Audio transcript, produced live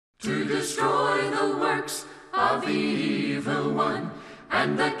to destroy the works of the evil one,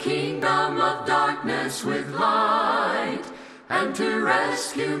 and the kingdom of darkness with light, and to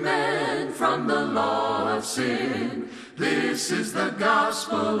rescue men from the law of sin. This is the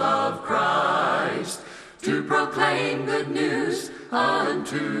gospel of Christ, to proclaim good news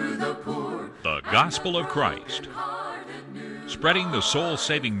unto the poor. The gospel of Christ, spreading the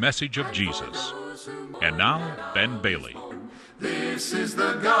soul-saving message of Jesus. And now, Ben Bailey. This is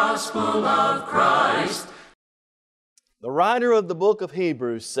the gospel of Christ. The writer of the book of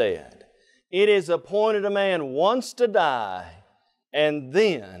Hebrews said, "It is appointed a man once to die, and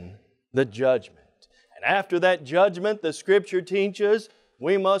then the judgment." And after that judgment, the Scripture teaches,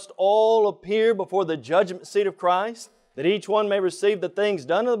 we must all appear before the judgment seat of Christ, that each one may receive the things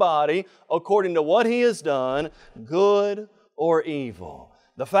done in the body according to what he has done, good or evil.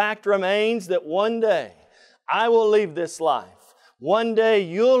 The fact remains that one day I will leave this life. One day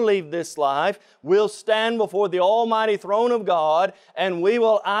you'll leave this life. We'll stand before the almighty throne of God, and we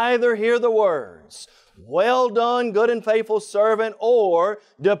will either hear the words, "Well done, good and faithful servant," or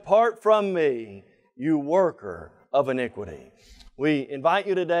 "Depart from me, you worker of iniquity." We invite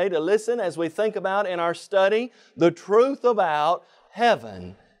you today to listen as we think about in our study the truth about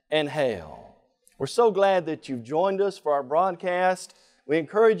heaven and hell. We're so glad that you've joined us for our broadcast. We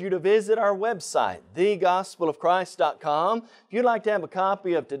encourage you to visit our website, thegospelofchrist.com. If you'd like to have a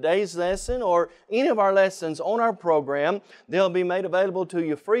copy of today's lesson or any of our lessons on our program, they'll be made available to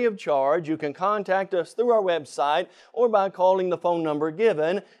you free of charge. You can contact us through our website or by calling the phone number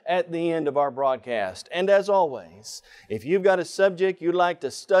given at the end of our broadcast. And as always, if you've got a subject you'd like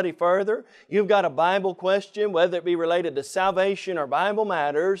to study further, you've got a Bible question, whether it be related to salvation or Bible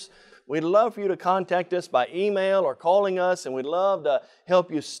matters, we'd love for you to contact us by email or calling us, and we'd love to help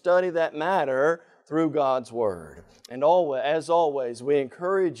you study that matter through God's Word. And as always, we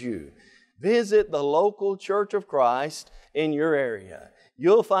encourage you, visit the local Church of Christ in your area.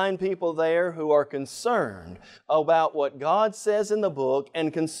 You'll find people there who are concerned about what God says in the book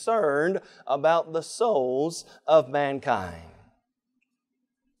and concerned about the souls of mankind.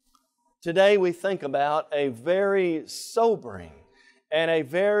 Today we think about a very sobering and a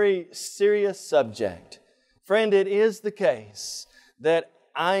very serious subject. Friend, it is the case that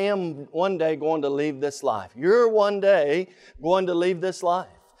I am one day going to leave this life. You're one day going to leave this life.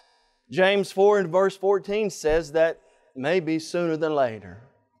 James 4 and verse 14 says that maybe sooner than later.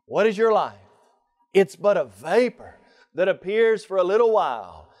 What is your life? It's but a vapor that appears for a little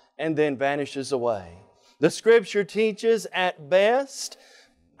while and then vanishes away. The Scripture teaches at best,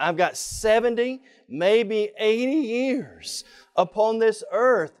 I've got 70, maybe 80 years upon this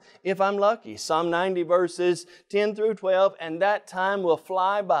earth if I'm lucky. Psalm 90 verses 10 through 12, and that time will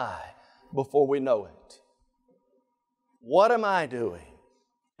fly by before we know it. What am I doing?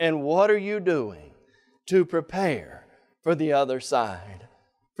 And what are you doing to prepare for the other side?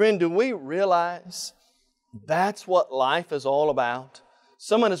 Friend, do we realize that's what life is all about?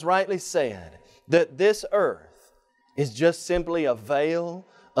 Someone has rightly said that this earth is just simply a veil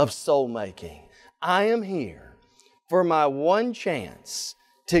of soul making. I am here for my one chance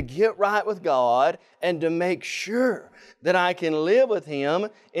to get right with God and to make sure that I can live with Him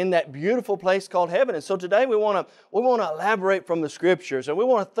in that beautiful place called heaven. And so today we want to elaborate from the Scriptures, and we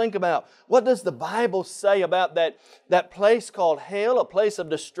want to think about what does the Bible say about that place called hell, a place of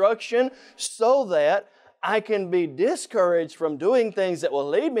destruction, so that I can be discouraged from doing things that will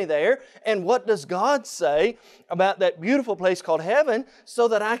lead me there. And what does God say about that beautiful place called heaven so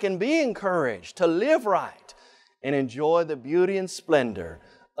that I can be encouraged to live right and enjoy the beauty and splendor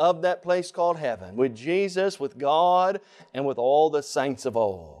of that place called heaven with Jesus, with God, and with all the saints of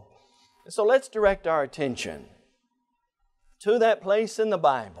old. So let's direct our attention to that place in the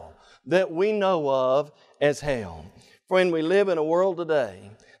Bible that we know of as hell. Friend, we live in a world today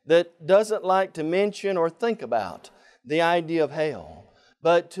that doesn't like to mention or think about the idea of hell.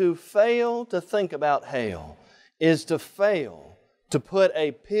 But to fail to think about hell is to fail to put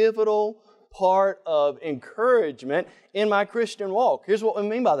a pivotal part of encouragement in my Christian walk. Here's what we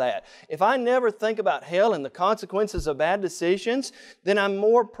mean by that. If I never think about hell and the consequences of bad decisions, then I'm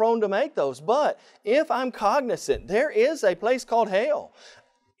more prone to make those. But if I'm cognizant, there is a place called hell.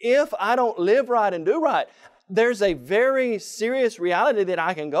 If I don't live right and do right, there's a very serious reality that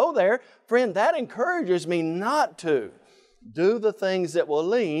I can go there. Friend, that encourages me not to do the things that will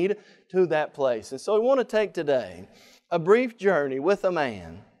lead to that place. And so we want to take today a brief journey with a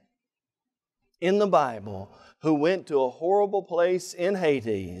man in the Bible who went to a horrible place in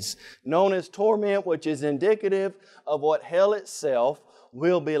Hades, known as torment, which is indicative of what hell itself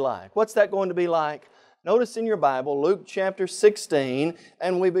will be like. What's that going to be like? Notice in your Bible, Luke chapter 16,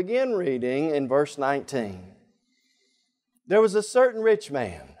 and we begin reading in verse 19. There was a certain rich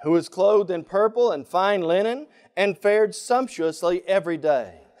man who was clothed in purple and fine linen and fared sumptuously every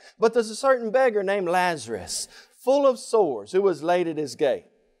day. But there's a certain beggar named Lazarus, full of sores, who was laid at his gate,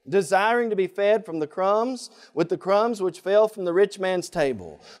 desiring to be fed from the crumbs, with the crumbs which fell from the rich man's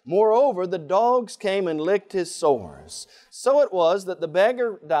table. Moreover, the dogs came and licked his sores. So it was that the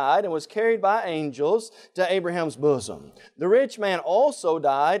beggar died and was carried by angels to Abraham's bosom. The rich man also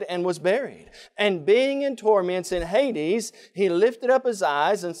died and was buried. And being in torments in Hades, he lifted up his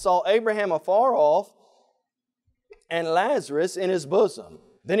eyes and saw Abraham afar off and Lazarus in his bosom.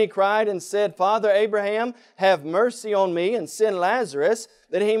 Then he cried and said, Father Abraham, have mercy on me, and send Lazarus,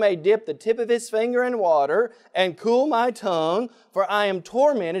 that he may dip the tip of his finger in water and cool my tongue, for I am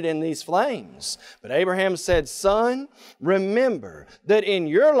tormented in these flames. But Abraham said, Son, remember that in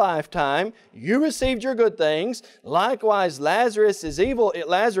your lifetime you received your good things, likewise Lazarus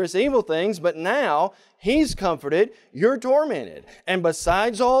evil things, but now he's comforted, you're tormented. And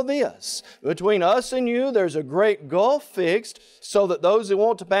besides all this, between us and you there's a great gulf fixed, so that those who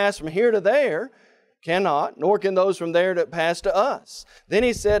want to pass from here to there cannot, nor can those from there to pass to us. Then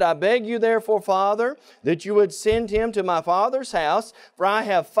he said, I beg you therefore, Father, that you would send him to my father's house, for I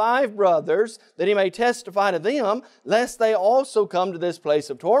have 5 brothers, that he may testify to them, lest they also come to this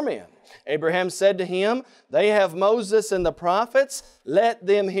place of torment. Abraham said to him, They have Moses and the prophets, let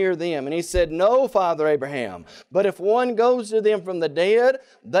them hear them. And he said, No, Father Abraham, but if one goes to them from the dead,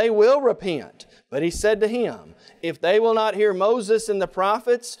 they will repent. But he said to him, If they will not hear Moses and the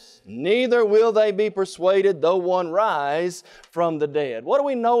prophets, neither will they be persuaded, though one rise from the dead. What do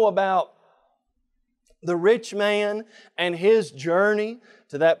we know about the rich man and his journey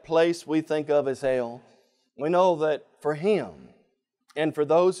to that place we think of as hell? We know that for him, and for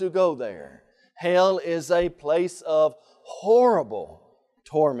those who go there, hell is a place of horrible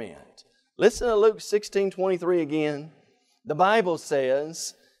torment. Listen to Luke 16:23 again. The Bible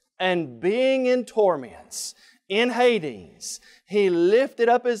says, And being in torments in Hades, he lifted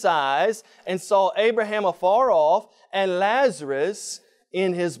up his eyes and saw Abraham afar off and Lazarus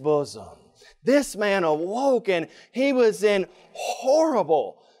in his bosom. This man awoke and he was in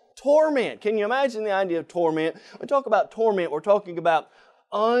horrible torment. Can you imagine the idea of torment? When we talk about torment, we're talking about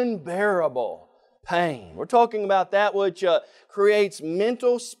unbearable pain. We're talking about that which creates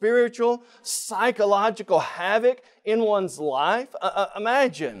mental, spiritual, psychological havoc in one's life.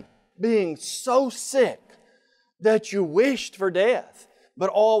 Imagine being so sick that you wished for death,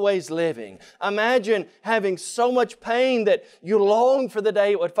 but always living. Imagine having so much pain that you longed for the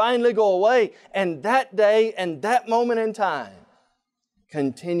day it would finally go away, and that day and that moment in time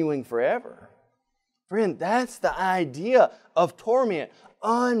continuing forever. Friend, that's the idea of torment.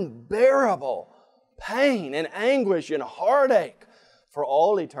 Unbearable pain and anguish and heartache for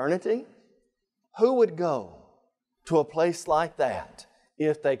all eternity. Who would go to a place like that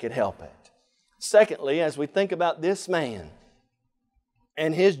if they could help it? Secondly, as we think about this man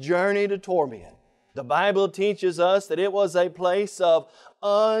and his journey to torment, the Bible teaches us that it was a place of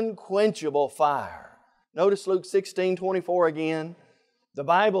unquenchable fire. Notice Luke 16:24 again. The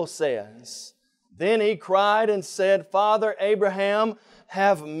Bible says, Then he cried and said, Father Abraham,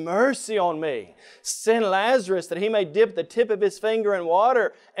 have mercy on me. Send Lazarus that he may dip the tip of his finger in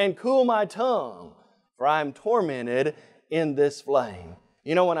water and cool my tongue, for I am tormented in this flame.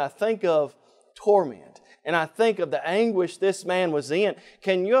 You know, when I think of torment and I think of the anguish this man was in,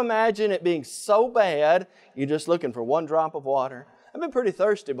 can you imagine it being so bad you're just looking for one drop of water? I've been pretty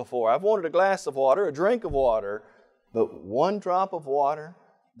thirsty before. I've wanted a glass of water, a drink of water, but one drop of water,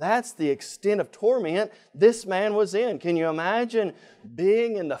 that's the extent of torment this man was in. Can you imagine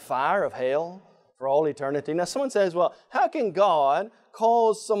being in the fire of hell for all eternity? Now someone says, well, how can God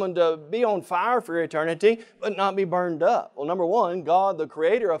cause someone to be on fire for eternity but not be burned up? Well, number one, God, the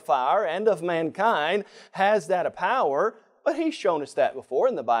creator of fire and of mankind, has that power, but He's shown us that before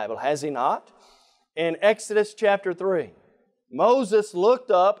in the Bible, has He not? In Exodus chapter 3, Moses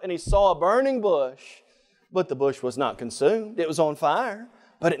looked up and he saw a burning bush, but the bush was not consumed. It was on fire,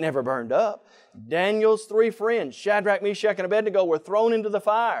 but it never burned up. Daniel's 3 friends, Shadrach, Meshach, and Abednego, were thrown into the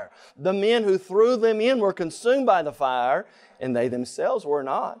fire. The men who threw them in were consumed by the fire, and they themselves were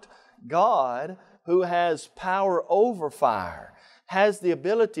not. God, who has power over fire, has the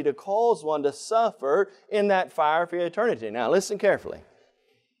ability to cause one to suffer in that fire for eternity. Now listen carefully.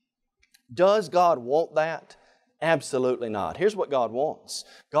 Does God want that? Absolutely not. Here's what God wants.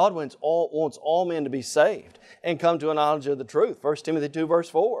 God wants all men to be saved and come to a knowledge of the truth. 1 Timothy 2 verse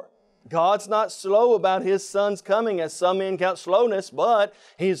 4. God's not slow about His Son's coming, as some men count slowness, but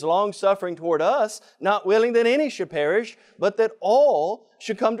He's long-suffering toward us, not willing that any should perish, but that all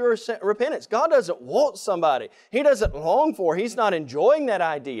should come to repentance. God doesn't want somebody. He doesn't long for. He's not enjoying that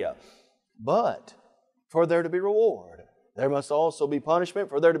idea. But for there to be reward, there must also be punishment.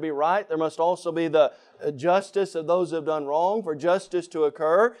 For there to be right, there must also be the justice of those who have done wrong, for justice to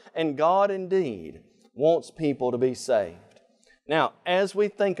occur. And God indeed wants people to be saved. Now, as we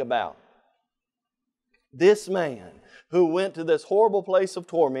think about this man who went to this horrible place of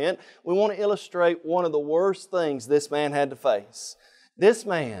torment, we want to illustrate one of the worst things this man had to face. This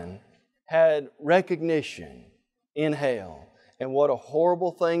man had recognition in hell, and what a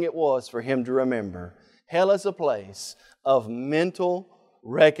horrible thing it was for him to remember. Hell is a place of mental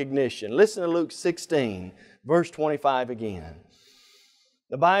recognition. Listen to Luke 16, verse 25 again.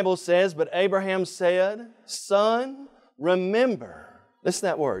 The Bible says, "But Abraham said, Son, remember," listen to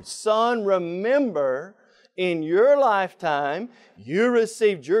that word, "Son, remember in your lifetime you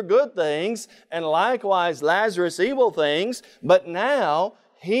received your good things, and likewise Lazarus evil things, but now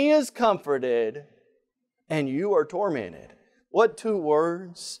he is comforted and you are tormented." What two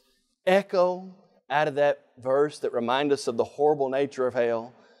words echo out of that verse that remind us of the horrible nature of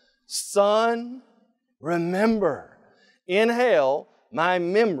hell? Son, remember. In hell, my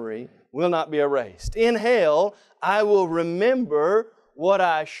memory will not be erased. In hell, I will remember what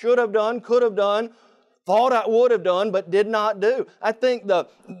I should have done, could have done, thought I would have done, but did not do. I think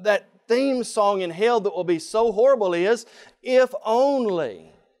that theme song in hell that will be so horrible is, "If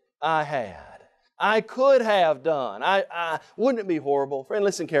only I had. I could have done." Wouldn't it be horrible? Friend,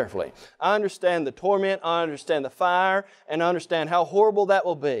 listen carefully. I understand the torment, I understand the fire, and I understand how horrible that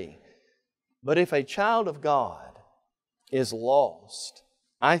will be. But if a child of God is lost,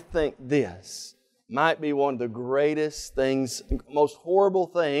 I think this might be one of the greatest things, most horrible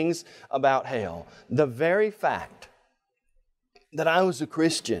things about hell. The very fact that I was a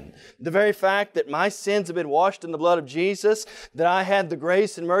Christian, the very fact that my sins have been washed in the blood of Jesus, that I had the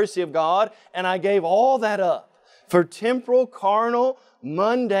grace and mercy of God, and I gave all that up for temporal, carnal,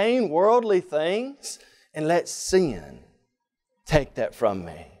 mundane, worldly things, and let sin take that from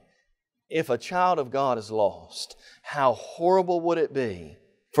me. If a child of God is lost, how horrible would it be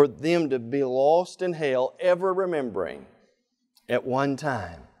for them to be lost in hell, ever remembering at one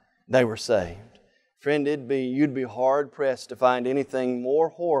time they were saved? Friend, you'd be hard-pressed to find anything more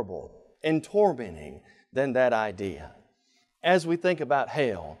horrible and tormenting than that idea. As we think about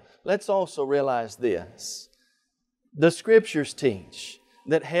hell, let's also realize this. The Scriptures teach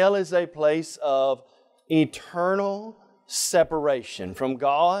that hell is a place of eternal separation from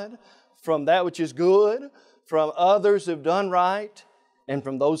God, from that which is good, from others who've done right, and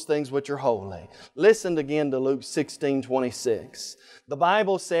from those things which are holy. Listen again to Luke 16:26. The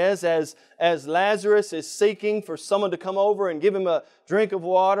Bible says, as Lazarus is seeking for someone to come over and give him a drink of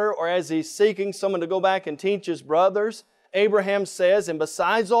water, or as he's seeking someone to go back and teach his brothers, Abraham says, "And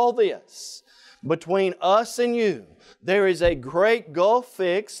besides all this, between us and you, there is a great gulf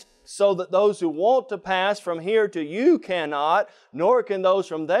fixed, so that those who want to pass from here to you cannot, nor can those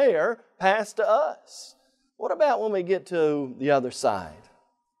from there pass to us." What about when we get to the other side?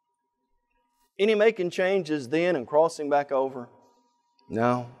 Any making changes then and crossing back over?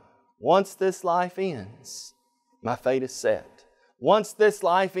 No. Once this life ends, my fate is set. Once this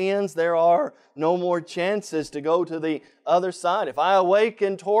life ends, there are no more chances to go to the other side. If I awake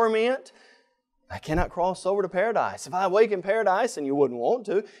in torment, I cannot cross over to paradise. If I awake in paradise, and you wouldn't want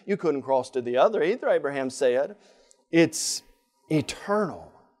to, you couldn't cross to the other either, Abraham said. It's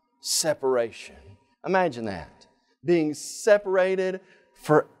eternal separation. Imagine that. Being separated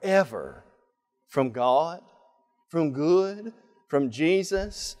forever from God, from good, from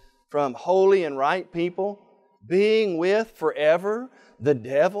Jesus, from holy and right people. Being with forever the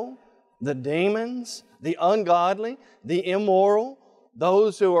devil, the demons, the ungodly, the immoral,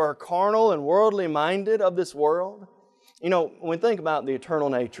 those who are carnal and worldly minded of this world. You know, when we think about the eternal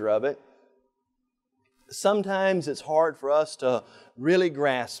nature of it, sometimes it's hard for us to really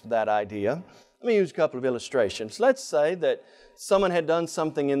grasp that idea. Let me use a couple of illustrations. Let's say that someone had done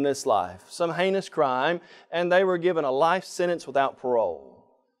something in this life, some heinous crime, and they were given a life sentence without parole.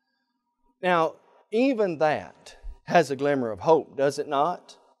 Now, even that has a glimmer of hope, does it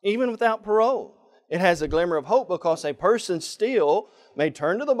not? Even without parole, it has a glimmer of hope, because a person still may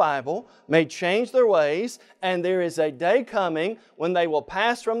turn to the Bible, may change their ways, and there is a day coming when they will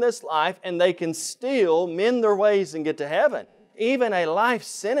pass from this life and they can still mend their ways and get to heaven. Even a life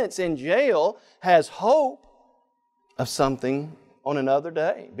sentence in jail has hope of something on another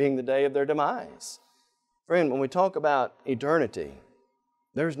day, being the day of their demise. Friend, when we talk about eternity,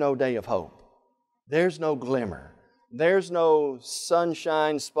 there's no day of hope. There's no glimmer. There's no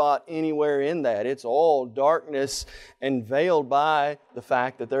sunshine spot anywhere in that. It's all darkness and veiled by the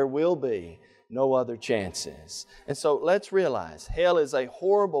fact that there will be no other chances. And so let's realize hell is a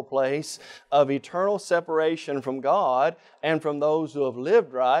horrible place of eternal separation from God and from those who have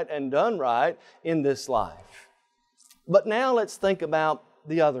lived right and done right in this life. But now let's think about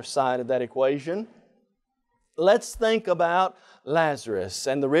the other side of that equation. Let's think about Lazarus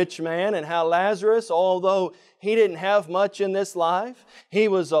and the rich man, and how Lazarus, although he didn't have much in this life, he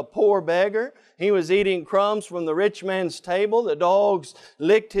was a poor beggar. He was eating crumbs from the rich man's table. The dogs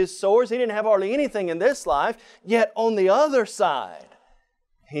licked his sores. He didn't have hardly anything in this life, yet on the other side,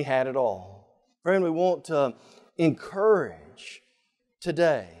 he had it all. Friend, we want to encourage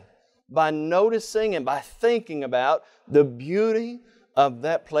today by noticing and by thinking about the beauty of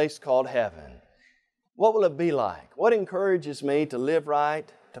that place called heaven. What will it be like? What encourages me to live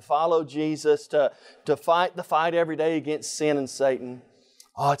right, to follow Jesus, to fight the fight every day against sin and Satan?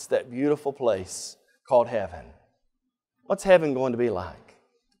 Oh, it's that beautiful place called heaven. What's heaven going to be like?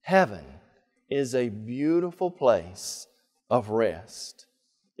 Heaven is a beautiful place of rest.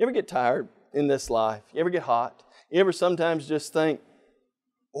 You ever get tired in this life? You ever get hot? You ever sometimes just think,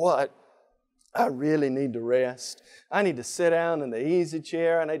 what? I really need to rest. I need to sit down in the easy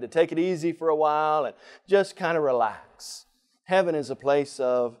chair. I need to take it easy for a while and just kind of relax. Heaven is a place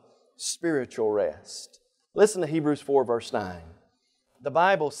of spiritual rest. Listen to Hebrews 4 verse 9. The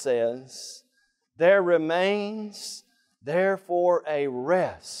Bible says, there remains therefore a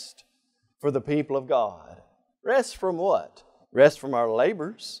rest for the people of God. Rest from what? Rest from our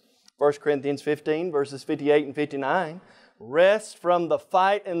labors. 1 Corinthians 15 verses 58 and 59. Rest from the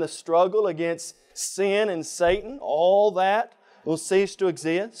fight and the struggle against sin and Satan. All that will cease to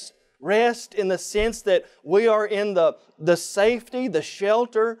exist. Rest in the sense that we are in the safety, the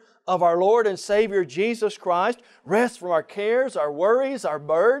shelter of our Lord and Savior Jesus Christ. Rest from our cares, our worries, our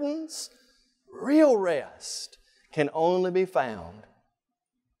burdens. Real rest can only be found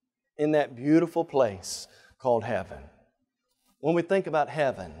in that beautiful place called heaven. When we think about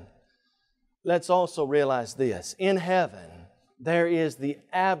heaven, let's also realize this. In heaven, there is the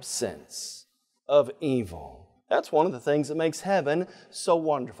absence of evil. That's one of the things that makes heaven so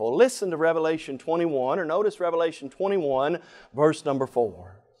wonderful. Listen to Revelation 21, or notice Revelation 21, verse number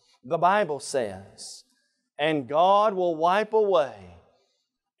 4. The Bible says, and God will wipe away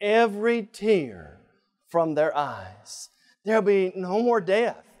every tear from their eyes. There'll be no more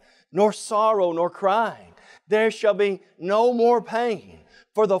death, nor sorrow, nor crying. There shall be no more pain,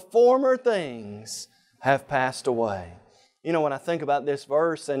 for the former things have passed away. You know, when I think about this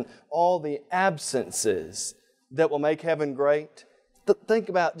verse and all the absences that will make heaven great, think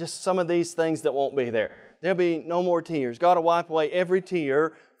about just some of these things that won't be there. There'll be no more tears. God will wipe away every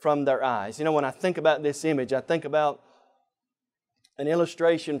tear from their eyes. You know, when I think about this image, I think about an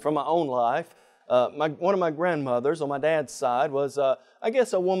illustration from my own life. One of my grandmothers on my dad's side was, I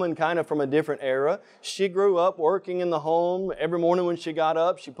guess, a woman kind of from a different era. She grew up working in the home. Every morning when she got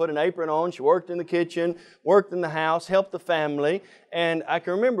up, she put an apron on. She worked in the kitchen, worked in the house, helped the family. And I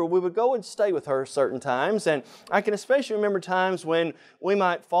can remember we would go and stay with her certain times. And I can especially remember times when we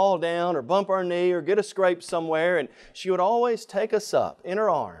might fall down or bump our knee or get a scrape somewhere. And she would always take us up in her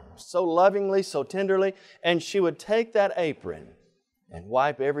arms, so lovingly, so tenderly. And she would take that apron and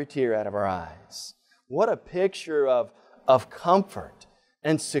wipe every tear out of our eyes. What a picture of comfort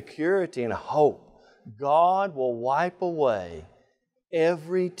and security and hope. God will wipe away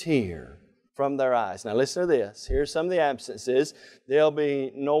every tear from their eyes. Now listen to this. Here's some of the absences. There'll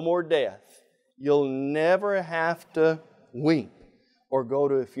be no more death. You'll never have to weep or go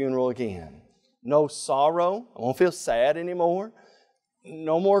to a funeral again. No sorrow. I won't feel sad anymore.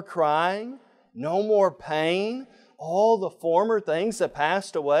 No more crying. No more pain. All the former things that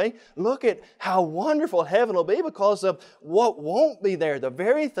passed away. Look at how wonderful heaven will be because of what won't be there. The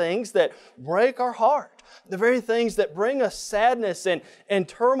very things that break our heart. The very things that bring us sadness and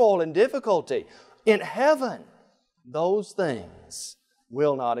turmoil and difficulty. In heaven, those things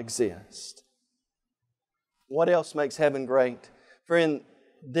will not exist. What else makes heaven great? Friend,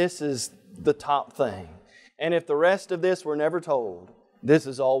 this is the top thing. And if the rest of this were never told, this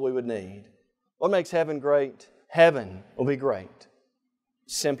is all we would need. What makes heaven great? Heaven will be great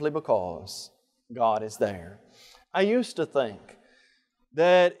simply because God is there. I used to think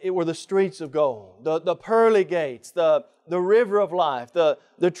that it were the streets of gold, the pearly gates, the river of life, the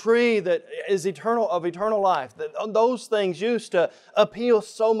tree that is of eternal life. Those things used to appeal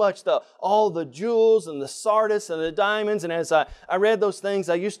so much, all the jewels and the sardis and the diamonds. And as I read those things,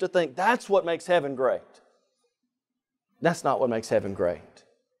 I used to think that's what makes heaven great. That's not what makes heaven great.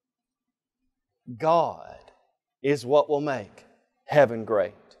 God is what will make heaven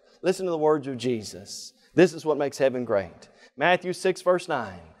great. Listen to the words of Jesus. This is what makes heaven great. Matthew 6, verse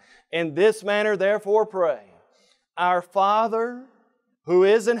 9. In this manner therefore pray, Our Father who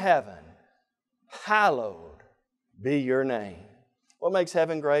is in heaven, hallowed be your name. What makes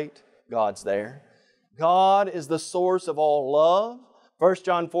heaven great? God's there. God is the source of all love. 1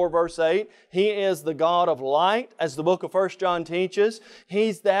 John 4 verse 8, He is the God of light, as the book of 1 John teaches.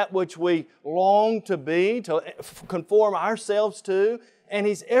 He's that which we long to be, to conform ourselves to, and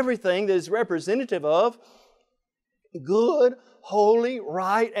He's everything that is representative of good, holy,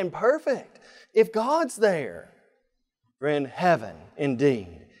 right, and perfect. If God's there, friend, heaven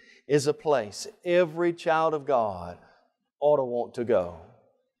indeed is a place every child of God ought to want to go.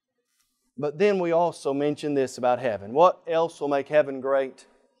 But then we also mention this about heaven. What else will make heaven great?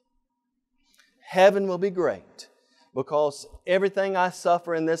 Heaven will be great because everything I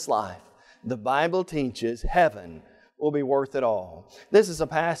suffer in this life, the Bible teaches heaven will be worth it all. This is a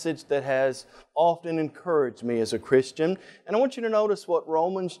passage that has often encouraged me as a Christian. And I want you to notice what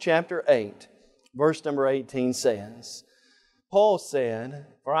Romans chapter 8, verse number 18 says. Paul said,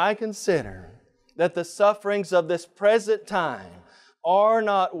 For I consider that the sufferings of this present time are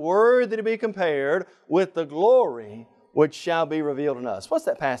not worthy to be compared with the glory which shall be revealed in us. What's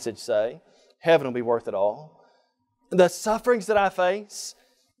that passage say? Heaven will be worth it all. The sufferings that I face,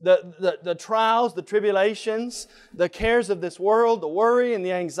 the trials, the tribulations, the cares of this world, the worry and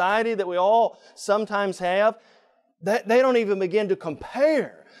the anxiety that we all sometimes have, they don't even begin to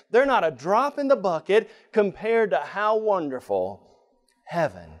compare. They're not a drop in the bucket compared to how wonderful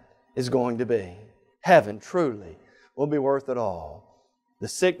heaven is going to be. Heaven truly will be worth it all. The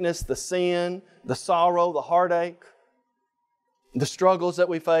sickness, the sin, the sorrow, the heartache, the struggles that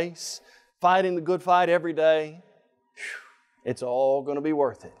we face, fighting the good fight every day, it's all going to be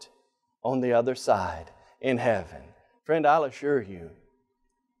worth it on the other side in heaven. Friend, I'll assure you,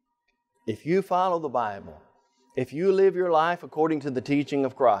 if you follow the Bible, if you live your life according to the teaching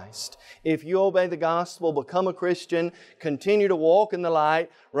of Christ, if you obey the gospel, become a Christian, continue to walk in the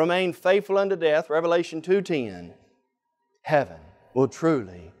light, remain faithful unto death, Revelation 2:10, heaven will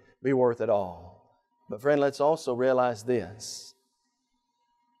truly be worth it all. But friend, let's also realize this.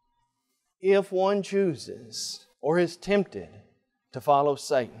 If one chooses or is tempted to follow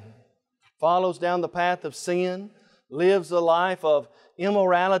Satan, follows down the path of sin, lives a life of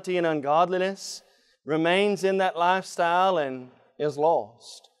immorality and ungodliness, remains in that lifestyle and is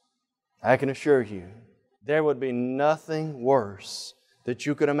lost, I can assure you there would be nothing worse that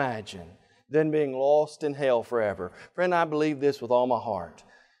you could imagine than being lost in hell forever. Friend, I believe this with all my heart.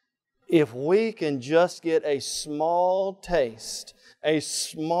 If we can just get a small taste, a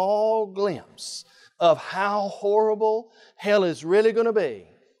small glimpse of how horrible hell is really going to be,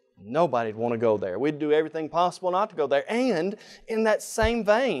 nobody'd want to go there. We'd do everything possible not to go there. And in that same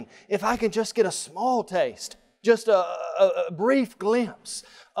vein, if I could just get a small taste, just a brief glimpse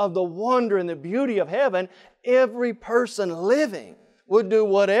of the wonder and the beauty of heaven, every person living would do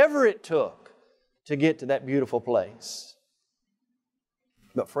whatever it took to get to that beautiful place.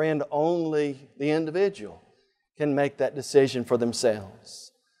 But friend, only the individual can make that decision for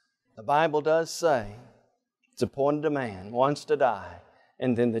themselves. The Bible does say it's appointed a man once to die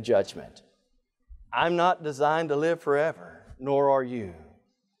and then the judgment. I'm not designed to live forever, nor are you.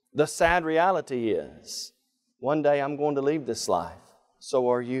 The sad reality is one day I'm going to leave this life.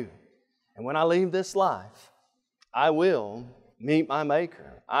 So are you. And when I leave this life, I will meet my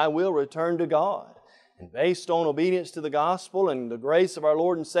Maker. I will return to God. And based on obedience to the gospel and the grace of our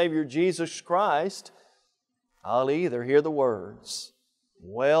Lord and Savior Jesus Christ, I'll either hear the words,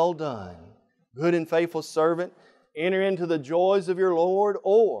 Well done, good and faithful servant, enter into the joys of your Lord,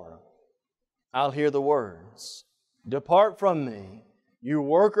 or I'll hear the words, Depart from me, you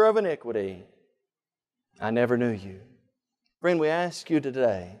worker of iniquity, I never knew you. Friend, we ask you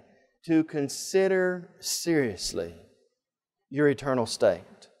today to consider seriously your eternal state.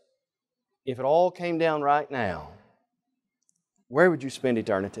 If it all came down right now, where would you spend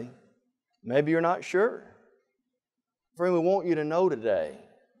eternity? Maybe you're not sure. Friend, we want you to know today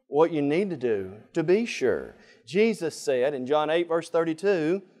what you need to do to be sure. Jesus said in John 8, verse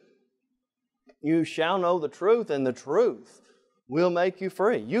 32, You shall know the truth, and the truth will make you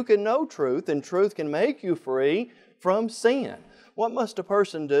free. You can know truth, and truth can make you free from sin. What must a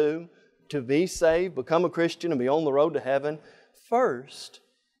person do to be saved, become a Christian, and be on the road to heaven? First,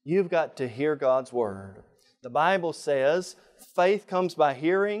 you've got to hear God's Word. The Bible says faith comes by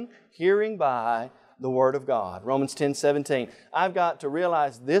hearing, hearing by the Word of God. Romans 10:17. I've got to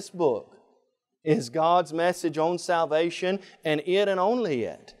realize this book is God's message on salvation, and it and only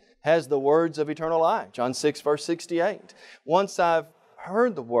it has the words of eternal life. John 6, verse 68. Once I've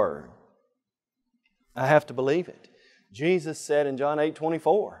heard the Word, I have to believe it. Jesus said in John 8,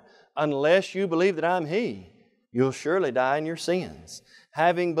 24, unless you believe that I'm He, you'll surely die in your sins.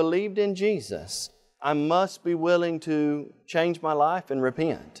 Having believed in Jesus, I must be willing to change my life and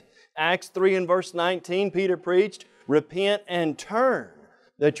repent. Acts 3 and verse 19, Peter preached, repent and turn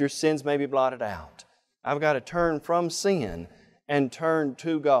that your sins may be blotted out. I've got to turn from sin and turn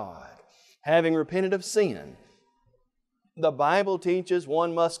to God. Having repented of sin, the Bible teaches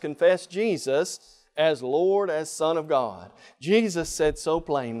one must confess Jesus as Lord, as Son of God. Jesus said so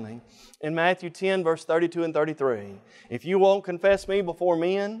plainly in Matthew 10, verse 32 and 33, if you won't confess me before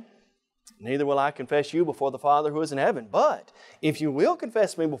men, neither will I confess you before the Father who is in heaven. But if you will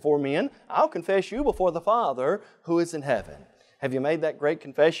confess me before men, I'll confess you before the Father who is in heaven. Have you made that great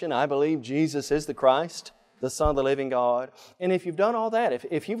confession? I believe Jesus is the Christ, the Son of the living God. And if you've done all that,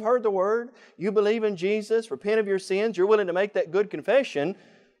 if you've heard the Word, you believe in Jesus, repent of your sins, you're willing to make that good confession,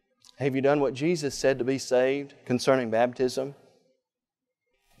 have you done what Jesus said to be saved concerning baptism?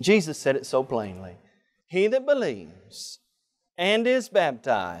 Jesus said it so plainly. He that believes and is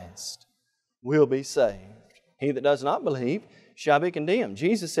baptized will be saved. He that does not believe shall be condemned.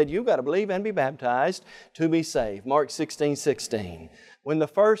 Jesus said you've got to believe and be baptized to be saved. Mark 16, 16. When the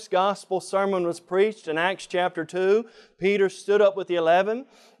first gospel sermon was preached in Acts chapter 2, Peter stood up with the 11.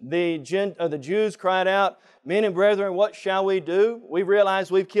 The Jews cried out, men and brethren, what shall we do? We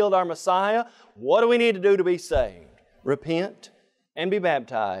realize we've killed our Messiah. What do we need to do to be saved? Repent and be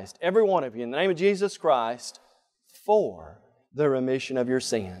baptized, every one of you, in the name of Jesus Christ, for the remission of your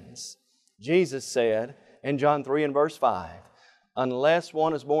sins. Jesus said in John 3 and verse 5, unless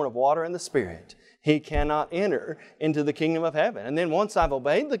one is born of water and the Spirit, he cannot enter into the kingdom of heaven. And then once I've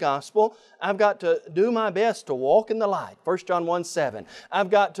obeyed the gospel, I've got to do my best to walk in the light. 1 John 1, 7.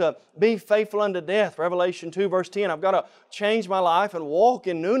 I've got to be faithful unto death. Revelation 2, verse 10. I've got to change my life and walk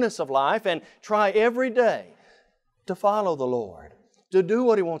in newness of life and try every day to follow the Lord, to do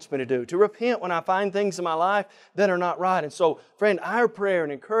what He wants me to do, to repent when I find things in my life that are not right. And so, friend, our prayer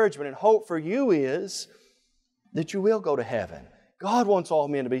and encouragement and hope for you is that you will go to heaven. God wants all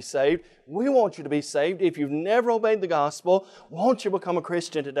men to be saved. We want you to be saved. If you've never obeyed the gospel, won't you become a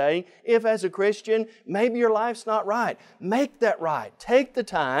Christian today? If as a Christian, maybe your life's not right, make that right. Take the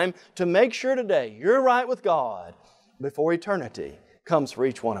time to make sure today you're right with God before eternity comes for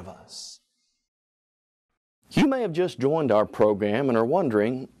each one of us. You may have just joined our program and are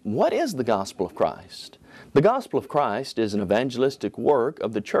wondering, what is the gospel of Christ? The gospel of Christ is an evangelistic work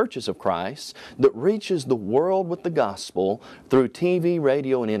of the churches of Christ that reaches the world with the gospel through TV,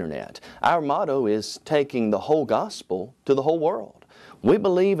 radio, and internet. Our motto is taking the whole gospel to the whole world. We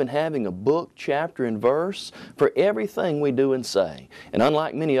believe in having a book, chapter, and verse for everything we do and say. And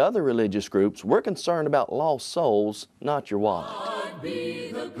unlike many other religious groups, we're concerned about lost souls, not your wallet.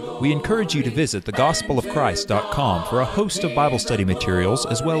 We encourage you to visit thegospelofchrist.com for a host of Bible study materials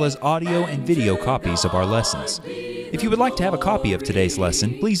as well as audio and video copies of our lessons. If you would like to have a copy of today's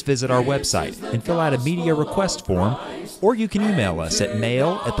lesson, please visit our website and fill out a media request form, or you can email us at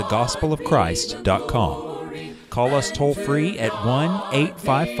mail@thegospelofchrist.com. Call us toll-free at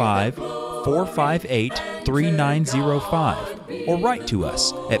 1-855-458-3905 or write to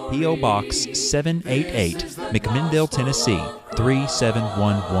us at P.O. Box 788, McMinnville, Tennessee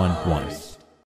 37111.